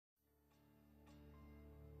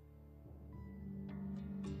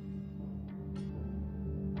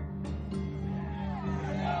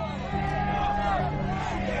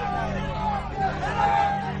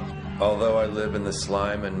Although I live in the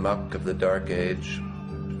slime and muck of the dark age,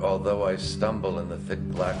 although I stumble in the thick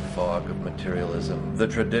black fog of materialism, the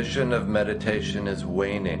tradition of meditation is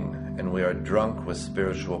waning, and we are drunk with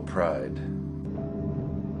spiritual pride.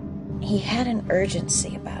 He had an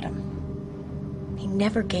urgency about him. He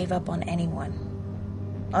never gave up on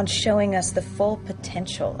anyone, on showing us the full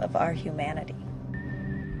potential of our humanity.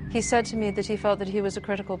 He said to me that he felt that he was a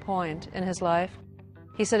critical point in his life.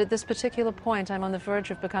 He said, at this particular point, I'm on the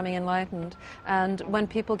verge of becoming enlightened, and when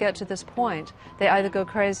people get to this point, they either go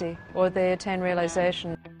crazy or they attain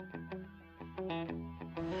realization.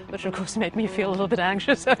 Which, of course, made me feel a little bit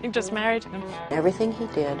anxious, having just married him. Everything he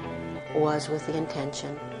did was with the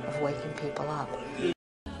intention of waking people up. He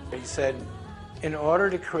said, in order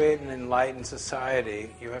to create an enlightened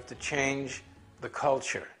society, you have to change the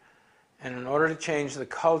culture. And in order to change the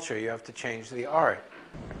culture, you have to change the art.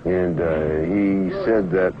 And he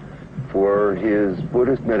said that for his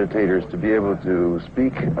Buddhist meditators to be able to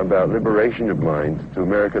speak about liberation of minds to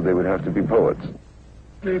America, they would have to be poets.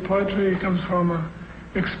 The poetry comes from an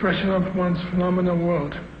expression of one's phenomenal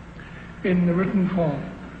world in the written form.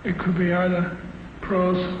 It could be either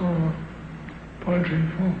prose or poetry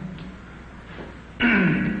form.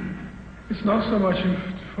 It's not so much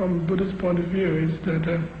from Buddhist point of view, is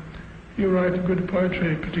that you write good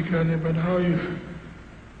poetry particularly, but how your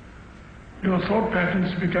thought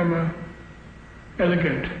patterns become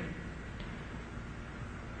elegant.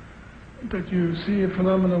 That you see a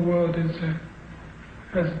phenomenal world as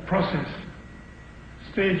a process,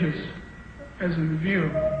 stages, as a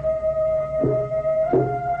view.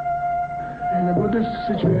 In the Buddhist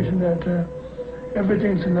situation, that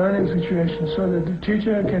everything's a learning situation, so that the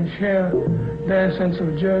teacher can share their sense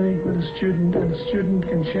of journey with the student, and the student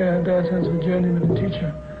can share their sense of journey with the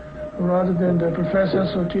teacher. Rather than the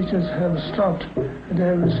professors or teachers have stopped and they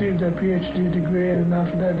have received their PhD degree, and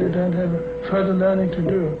after that they don't have further learning to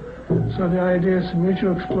do. So the idea is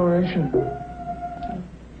mutual exploration.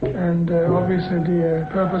 And obviously the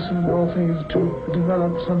purpose of the whole thing is to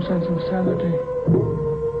develop some sense of sanity.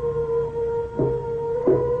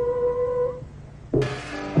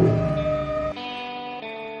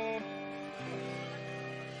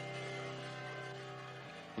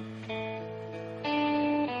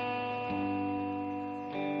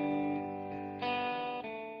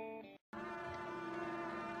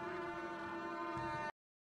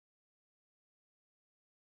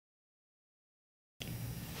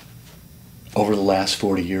 Over the last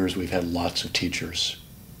 40 years, we've had lots of teachers,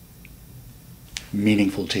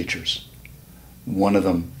 meaningful teachers. One of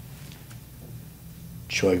them,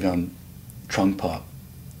 Chogyam Trungpa,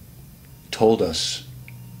 told us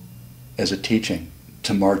as a teaching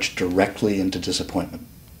to march directly into disappointment.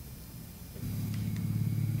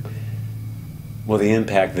 Well, the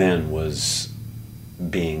impact then was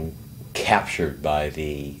being captured by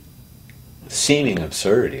the seeming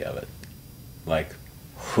absurdity of it. Like,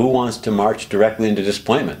 who wants to march directly into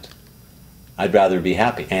disappointment? I'd rather be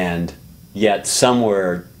happy. And yet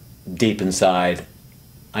somewhere deep inside,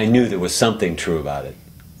 I knew there was something true about it,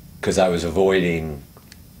 because I was avoiding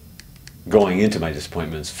going into my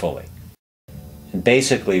disappointments fully. And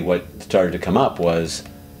basically what started to come up was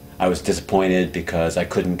I was disappointed because I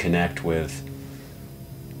couldn't connect with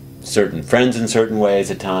certain friends in certain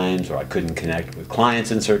ways at times, or I couldn't connect with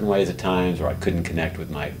clients in certain ways at times, or I couldn't connect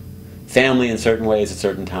with my family in certain ways at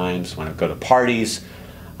certain times. When I go to parties,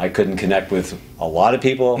 I couldn't connect with a lot of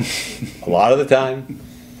people a lot of the time.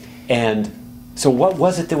 And so what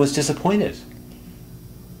was it that was disappointed?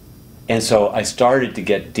 And so I started to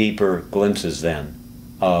get deeper glimpses then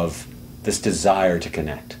of this desire to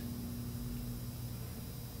connect.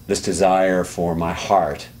 This desire for my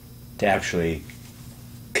heart to actually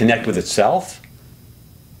connect with itself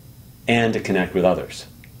and to connect with others.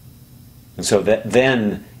 And so that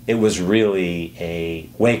then it was really a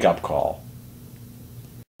wake-up call.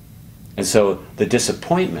 And so the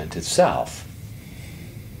disappointment itself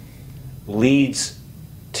leads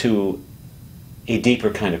to a deeper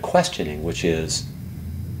kind of questioning, which is,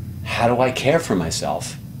 how do I care for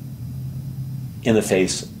myself in the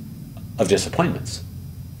face of disappointments?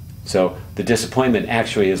 So the disappointment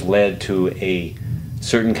actually has led to a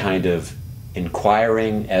certain kind of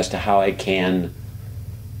inquiring as to how I can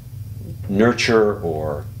nurture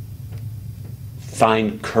or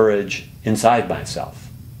find courage inside myself.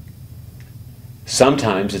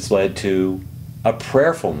 Sometimes it's led to a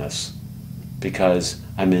prayerfulness, because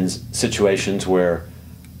I'm in situations where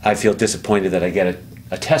I feel disappointed that I get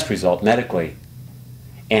a test result medically,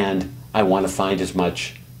 and I want to find as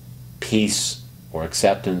much peace or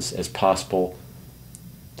acceptance as possible,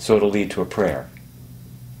 so it'll lead to a prayer.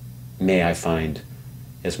 May I find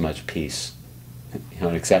as much peace,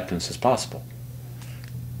 and acceptance as possible.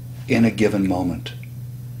 In a given moment,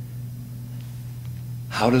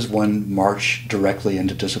 how does one march directly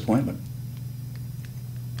into disappointment?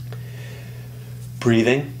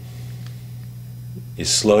 Breathing. You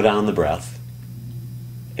slow down the breath,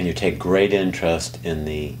 and you take great interest in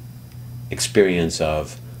the experience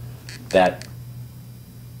of that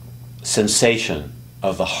sensation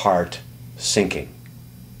of the heart sinking.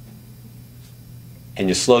 And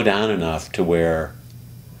you slow down enough to where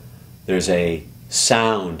there's a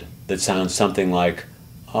sound that sounds something like,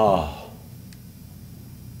 oh.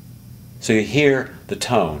 So you hear the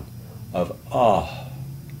tone of, oh.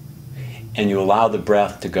 And you allow the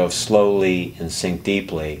breath to go slowly and sink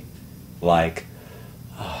deeply, like,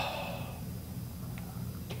 oh.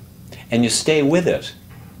 And you stay with it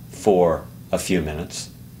for a few minutes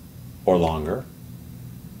or longer.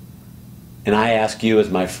 And I ask you as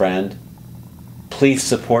my friend, please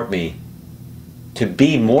support me to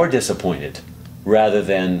be more disappointed rather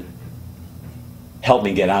than help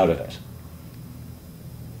me get out of it.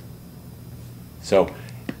 So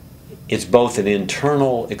it's both an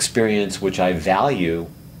internal experience which I value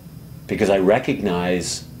because I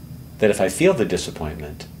recognize that if I feel the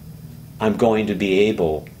disappointment, I'm going to be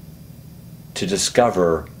able to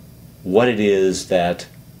discover what it is that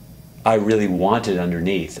I really wanted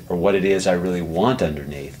underneath, or what it is I really want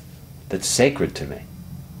underneath that's sacred to me.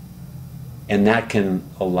 And that can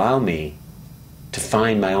allow me to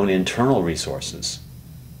find my own internal resources.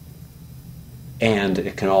 And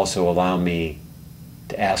it can also allow me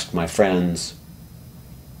to ask my friends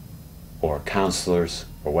or counselors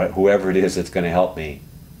or whoever it is that's going to help me,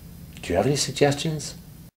 do you have any suggestions?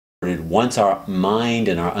 Once our mind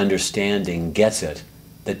and our understanding gets it,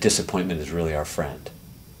 that disappointment is really our friend.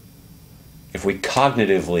 If we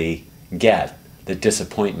cognitively get that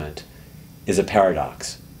disappointment is a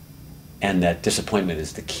paradox, and that disappointment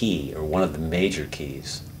is the key, or one of the major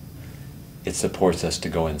keys, it supports us to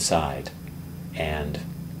go inside. And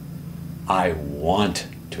I want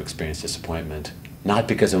to experience disappointment, not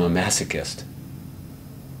because I'm a masochist,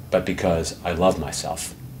 but because I love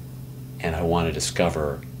myself, and I want to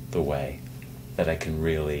discover the way that I can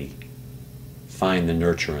really find the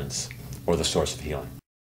nurturance or the source of healing.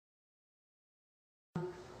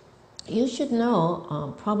 You should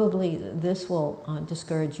know, probably this will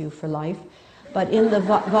discourage you for life, but in the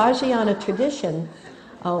Vajrayana tradition,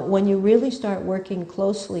 when you really start working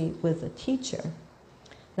closely with a teacher,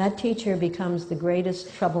 that teacher becomes the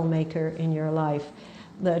greatest troublemaker in your life.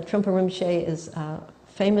 The Trungpa Rinpoche is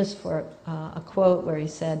famous for a quote where he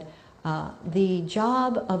said, the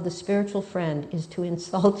job of the spiritual friend is to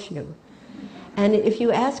insult you. And if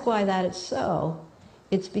you ask why that is so,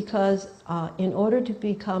 it's because in order to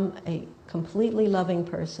become a completely loving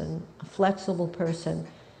person, a flexible person,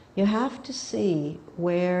 you have to see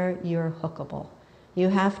where you're hookable. You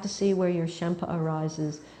have to see where your Shempa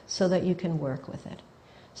arises so that you can work with it.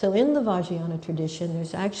 So in the Vajrayana tradition,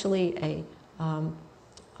 there's actually a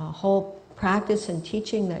whole practice and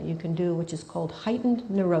teaching that you can do, which is called heightened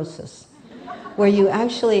neurosis, where you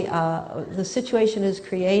actually, the situation is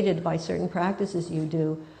created by certain practices you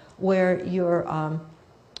do, where your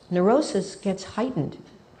neurosis gets heightened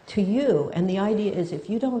to you. And the idea is if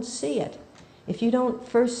you don't see it, if you don't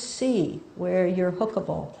first see where you're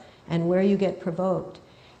hookable and where you get provoked,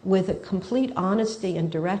 with a complete honesty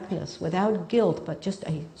and directness, without guilt, but just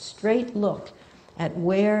a straight look at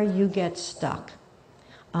where you get stuck,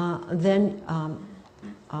 then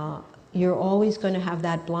you're always going to have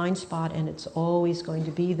that blind spot, and it's always going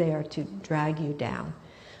to be there to drag you down.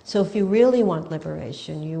 So if you really want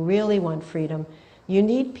liberation, you really want freedom, you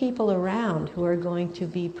need people around who are going to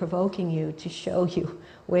be provoking you to show you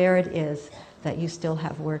where it is that you still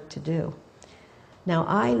have work to do. Now,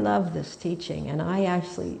 I love this teaching, and I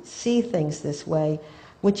actually see things this way,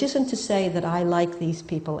 which isn't to say that I like these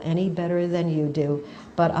people any better than you do,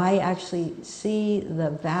 but I actually see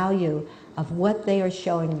the value of what they are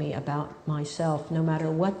showing me about myself, no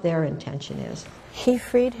matter what their intention is. He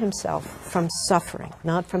freed himself from suffering,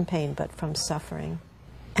 not from pain, but from suffering.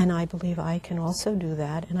 And I believe I can also do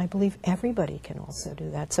that, and I believe everybody can also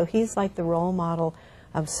do that. So he's like the role model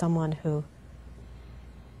of someone who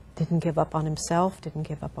didn't give up on himself, didn't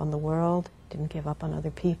give up on the world, didn't give up on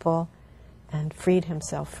other people, and freed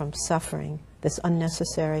himself from suffering, this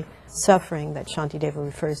unnecessary suffering that Shantideva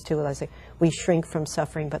refers to as we shrink from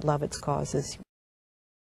suffering but love its causes.